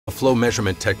flow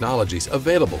measurement technologies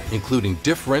available, including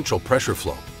differential pressure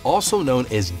flow, also known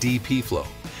as DP flow,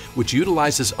 which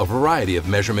utilizes a variety of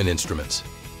measurement instruments.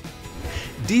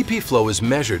 DP flow is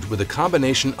measured with a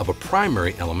combination of a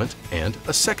primary element and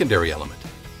a secondary element.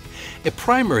 A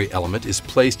primary element is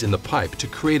placed in the pipe to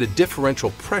create a differential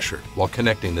pressure while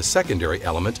connecting the secondary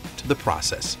element to the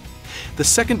process. The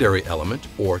secondary element,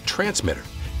 or transmitter,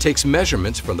 takes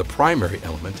measurements from the primary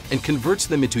element and converts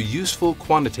them into useful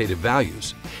quantitative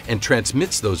values and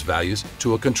transmits those values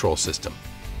to a control system.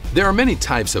 There are many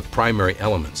types of primary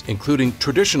elements, including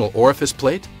traditional orifice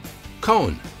plate,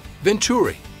 cone,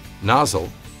 venturi, nozzle,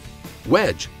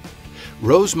 wedge,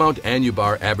 Rosemount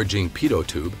Annubar averaging pitot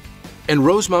tube, and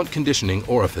Rosemount conditioning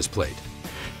orifice plate.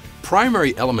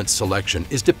 Primary element selection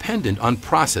is dependent on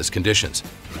process conditions.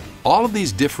 All of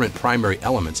these different primary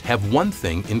elements have one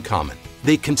thing in common.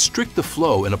 They constrict the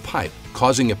flow in a pipe,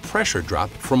 causing a pressure drop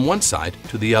from one side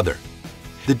to the other.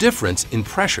 The difference in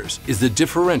pressures is the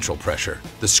differential pressure.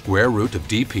 The square root of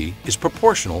dP is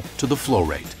proportional to the flow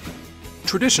rate.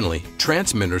 Traditionally,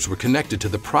 transmitters were connected to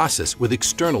the process with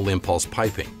external impulse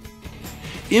piping.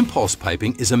 Impulse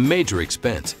piping is a major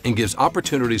expense and gives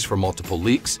opportunities for multiple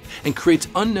leaks and creates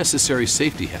unnecessary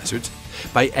safety hazards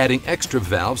by adding extra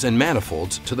valves and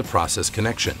manifolds to the process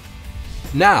connection.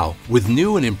 Now, with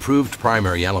new and improved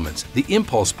primary elements, the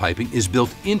impulse piping is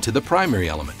built into the primary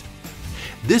element.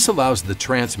 This allows the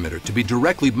transmitter to be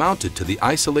directly mounted to the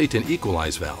isolate and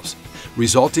equalize valves,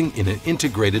 resulting in an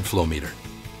integrated flow meter.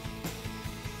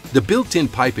 The built-in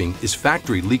piping is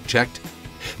factory leak checked,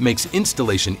 makes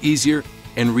installation easier,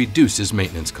 and reduces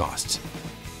maintenance costs.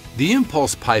 The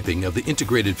impulse piping of the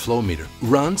integrated flow meter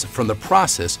runs from the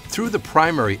process through the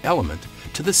primary element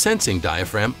to the sensing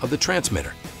diaphragm of the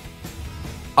transmitter.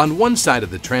 On one side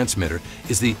of the transmitter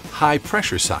is the high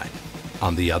pressure side,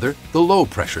 on the other, the low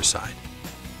pressure side.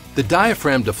 The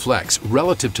diaphragm deflects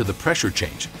relative to the pressure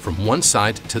change from one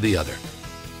side to the other.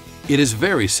 It is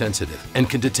very sensitive and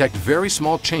can detect very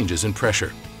small changes in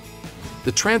pressure.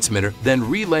 The transmitter then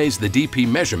relays the DP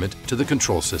measurement to the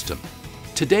control system.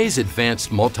 Today's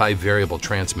advanced multi-variable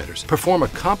transmitters perform a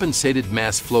compensated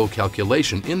mass flow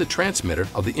calculation in the transmitter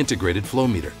of the integrated flow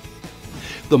meter.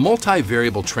 The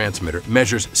multi-variable transmitter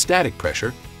measures static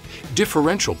pressure,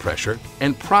 differential pressure,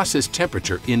 and process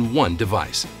temperature in one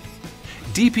device.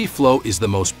 DP flow is the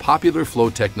most popular flow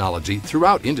technology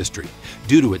throughout industry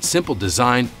due to its simple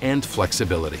design and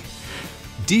flexibility.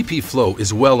 DP flow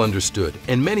is well understood,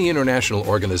 and many international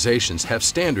organizations have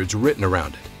standards written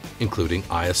around it, including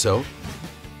ISO,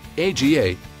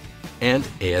 AGA, and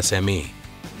ASME.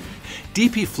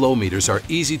 DP flow meters are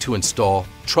easy to install,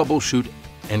 troubleshoot,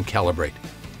 and calibrate,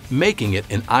 making it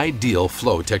an ideal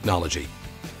flow technology.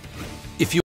 If you